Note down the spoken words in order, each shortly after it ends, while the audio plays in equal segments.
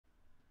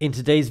In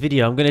today's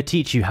video, I'm going to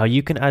teach you how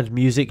you can add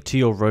music to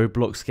your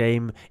Roblox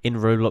game in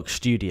Roblox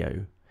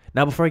Studio.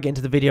 Now, before I get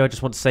into the video, I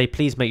just want to say,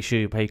 please make sure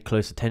you pay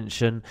close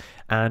attention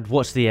and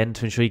watch the end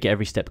to ensure you get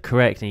every step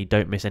correct and you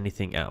don't miss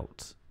anything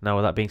out. Now,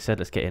 with that being said,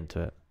 let's get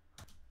into it.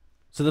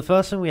 So the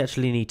first thing we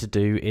actually need to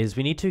do is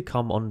we need to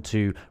come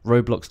onto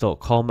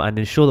roblox.com and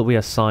ensure that we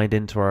are signed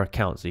into our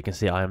account. So you can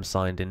see I am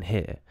signed in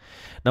here.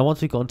 Now, once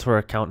we've got into our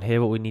account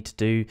here, what we need to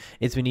do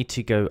is we need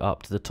to go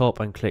up to the top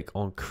and click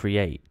on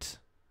Create.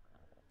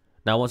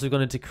 Now, once we've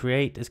gone into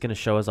Create, it's going to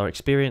show us our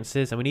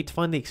experiences, and we need to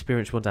find the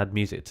experience we want to add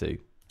music to.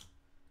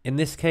 In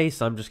this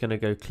case, I'm just going to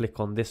go click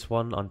on this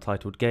one,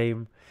 Untitled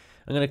Game.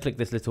 I'm going to click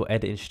this little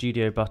Edit in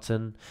Studio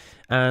button,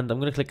 and I'm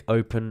going to click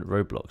Open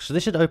Roblox. So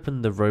this should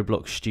open the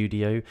Roblox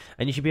Studio,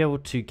 and you should be able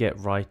to get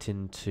right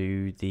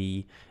into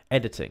the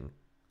editing.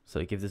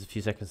 So give this a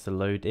few seconds to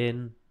load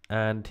in,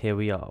 and here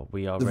we are.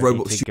 We are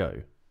ready to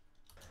go.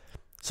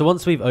 So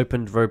once we've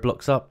opened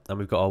Roblox up, and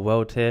we've got our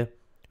world here,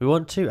 we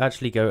want to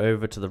actually go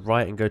over to the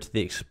right and go to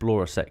the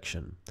Explorer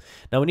section.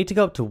 Now we need to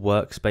go up to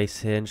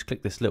Workspace here and just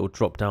click this little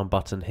drop down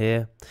button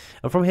here.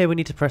 And from here we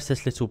need to press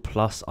this little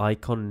plus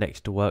icon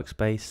next to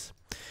Workspace.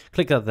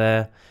 Click that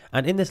there,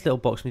 and in this little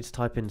box we need to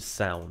type in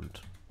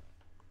sound.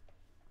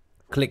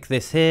 Click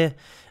this here,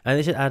 and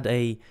this should add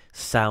a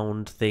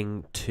sound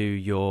thing to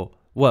your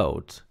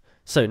world.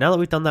 So now that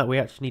we've done that, we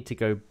actually need to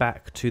go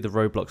back to the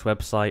Roblox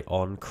website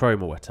on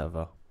Chrome or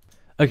whatever.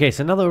 Okay,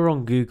 so now that we're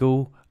on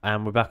Google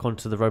and we're back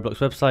onto the Roblox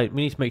website,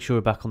 we need to make sure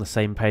we're back on the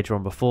same page we're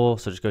on before.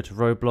 So just go to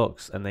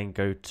Roblox and then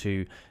go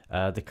to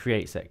the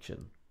Create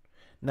section.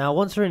 Now,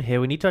 once we're in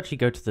here, we need to actually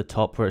go to the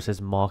top where it says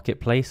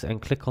Marketplace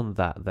and click on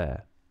that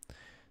there.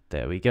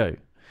 There we go.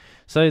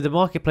 So the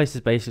Marketplace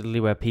is basically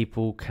where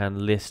people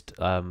can list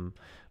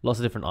lots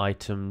of different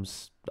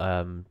items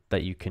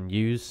that you can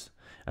use,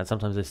 and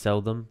sometimes they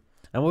sell them.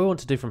 And what we want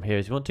to do from here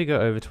is we want to go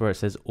over to where it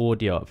says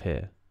Audio up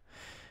here.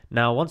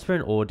 Now, once we're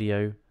in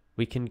Audio,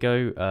 we can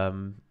go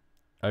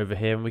over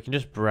here and we can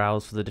just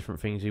browse for the different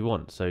things we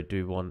want. So do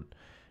we want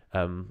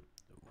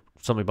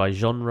something by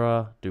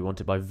genre? Do we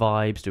want it by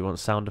vibes? Do we want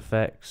sound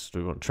effects? Do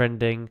we want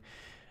trending?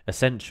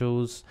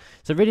 Essentials?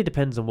 So it really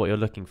depends on what you're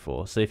looking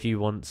for. So if you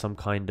want some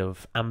kind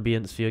of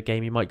ambience for your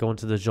game, you might go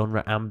into the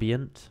genre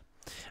ambient.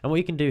 And what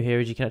you can do here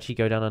is you can actually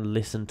go down and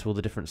listen to all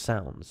the different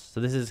sounds. So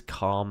this is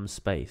calm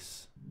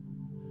space.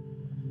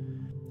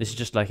 This is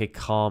just like a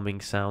calming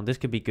sound. This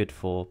could be good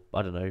for,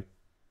 I don't know,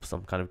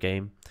 some kind of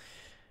game.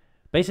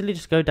 Basically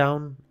just go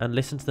down and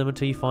listen to them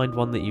until you find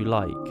one that you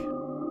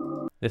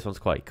like. This one's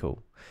quite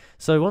cool.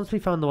 So once we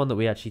found the one that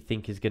we actually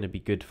think is going to be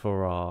good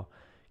for our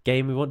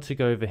game, we want to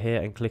go over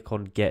here and click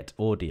on Get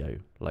Audio,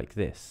 like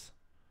this.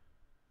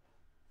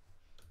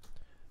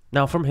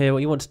 Now from here,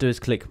 what you want to do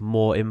is click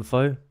More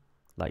Info,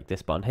 like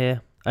this button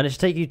here, and it should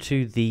take you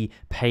to the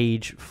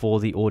page for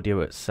the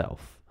audio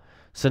itself.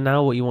 So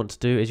now what you want to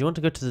do is you want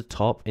to go to the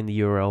top in the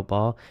URL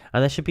bar,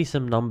 and there should be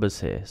some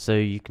numbers here. So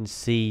you can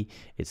see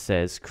it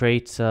says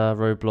creator,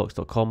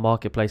 roblox.com,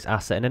 marketplace,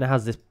 asset, and then it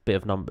has this bit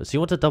of numbers. So you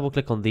want to double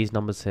click on these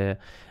numbers here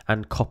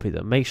and copy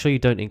them. Make sure you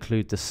don't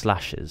include the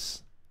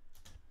slashes.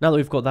 Now that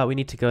we've got that, we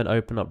need to go and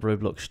open up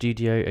Roblox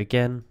Studio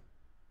again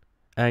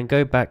and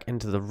go back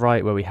into the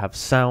right where we have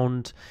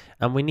sound,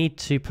 and we need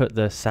to put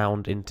the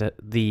sound into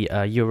the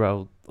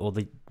URL or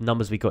the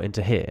numbers we got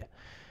into here.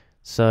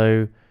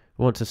 So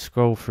we want to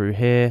scroll through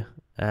here,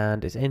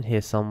 and it's in here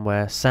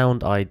somewhere,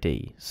 sound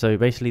ID. So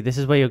basically this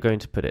is where you're going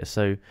to put it.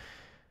 So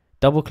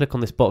double click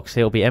on this box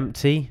here, it'll be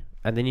empty,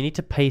 and then you need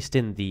to paste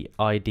in the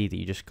ID that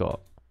you just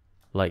got,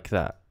 like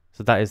that.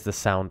 So that is the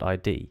sound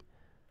ID.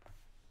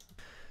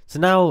 So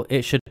now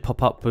it should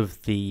pop up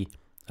with the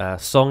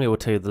song. It will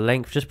tell you the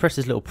length. Just press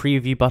this little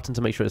preview button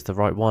to make sure it's the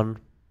right one.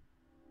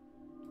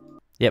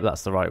 Yep,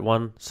 that's the right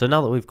one. So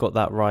now that we've got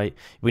that right,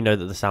 we know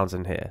that the sound's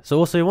in here. So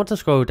also you want to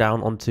scroll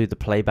down onto the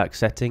playback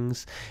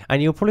settings,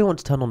 and you'll probably want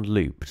to turn on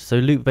loop. So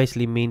loop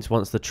basically means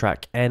once the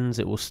track ends,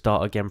 it will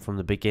start again from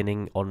the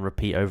beginning on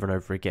repeat over and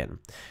over again.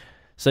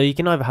 So you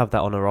can either have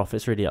that on or off.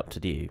 It's really up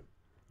to you.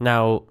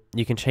 Now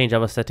you can change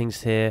other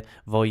settings here,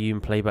 volume,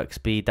 playback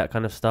speed, that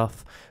kind of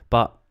stuff.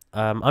 But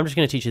I'm just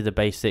going to teach you the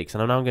basics,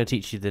 and I'm now going to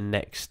teach you the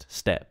next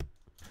step.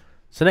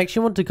 So next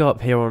you want to go up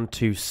here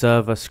onto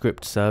server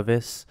script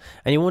service,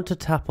 and you want to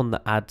tap on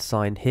the add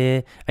sign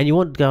here, and you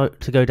want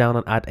to go down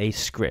and add a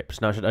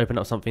script. Now it should open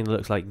up something that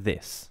looks like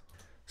this.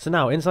 So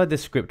now inside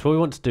this script, what we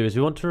want to do is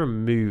we want to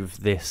remove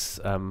this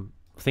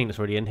thing that's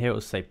already in here. It will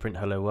say print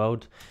hello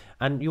world,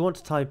 and you want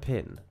to type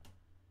in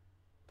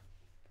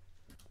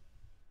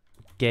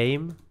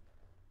game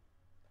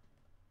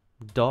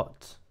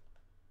dot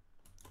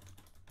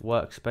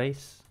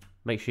workspace.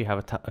 Make sure you have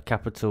a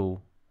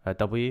capital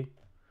W.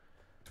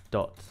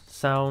 Dot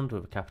sound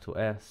with a capital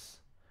S.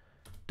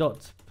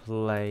 Dot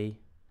play.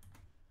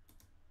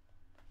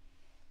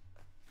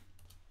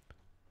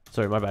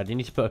 Sorry, my bad. You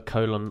need to put a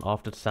colon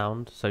after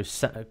sound. So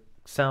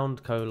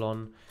sound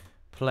colon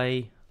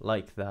play,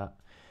 like that,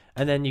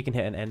 and then you can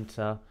hit an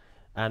enter,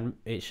 and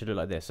it should look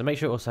like this. So make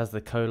sure it also has the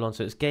colon.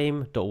 So it's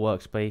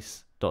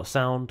game.workspace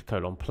sound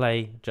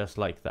 :play, just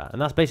like that.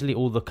 And that's basically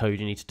all the code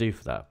you need to do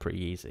for that.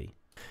 Pretty easy.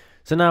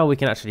 So now we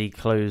can actually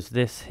close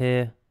this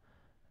here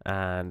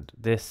and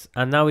this,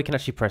 and now we can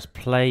actually press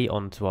play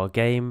onto our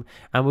game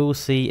and we will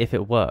see if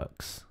it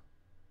works.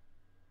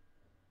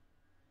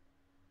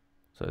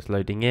 So it's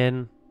loading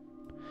in,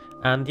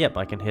 and yep,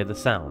 I can hear the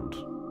sound.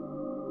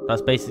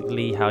 That's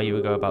basically how you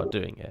would go about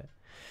doing it.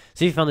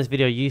 So if you found this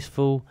video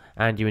useful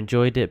and you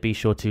enjoyed it, be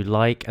sure to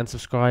like and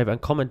subscribe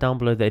and comment down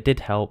below that it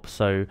did help,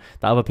 so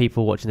that other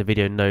people watching the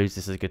video knows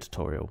this is a good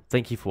tutorial.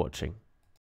 Thank you for watching.